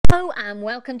Hello and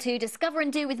welcome to Discover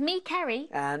and Do with me, Kerry.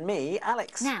 And me,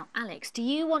 Alex. Now, Alex, do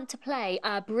you want to play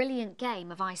a brilliant game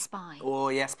of I Spy? Oh,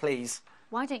 yes, please.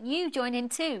 Why don't you join in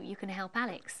too? You can help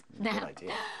Alex. Good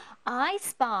idea. I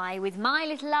spy with my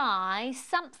little eye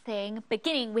something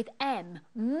beginning with M.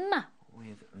 M.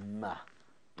 With M.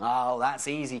 Oh, that's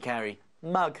easy, Kerry.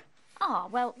 Mug. Ah,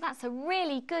 well, that's a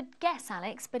really good guess,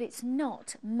 Alex, but it's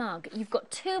not mug. You've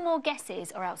got 2 more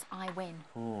guesses or else I win.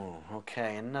 Oh,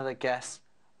 OK, another guess.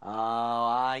 Oh,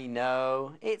 I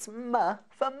know. It's M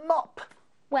for mop.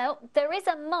 Well, there is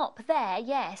a mop there,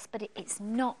 yes, but it's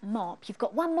not mop. You've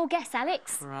got 1 more guess,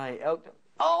 Alex. Right.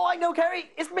 Oh, I know,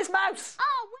 Kerry. It's Miss Mouse.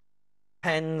 Oh!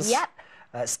 Pens. Yep.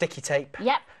 Sticky tape.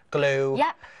 Yep. Glue.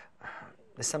 Yep.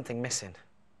 There's something missing.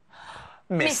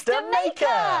 Mr.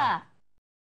 Maker!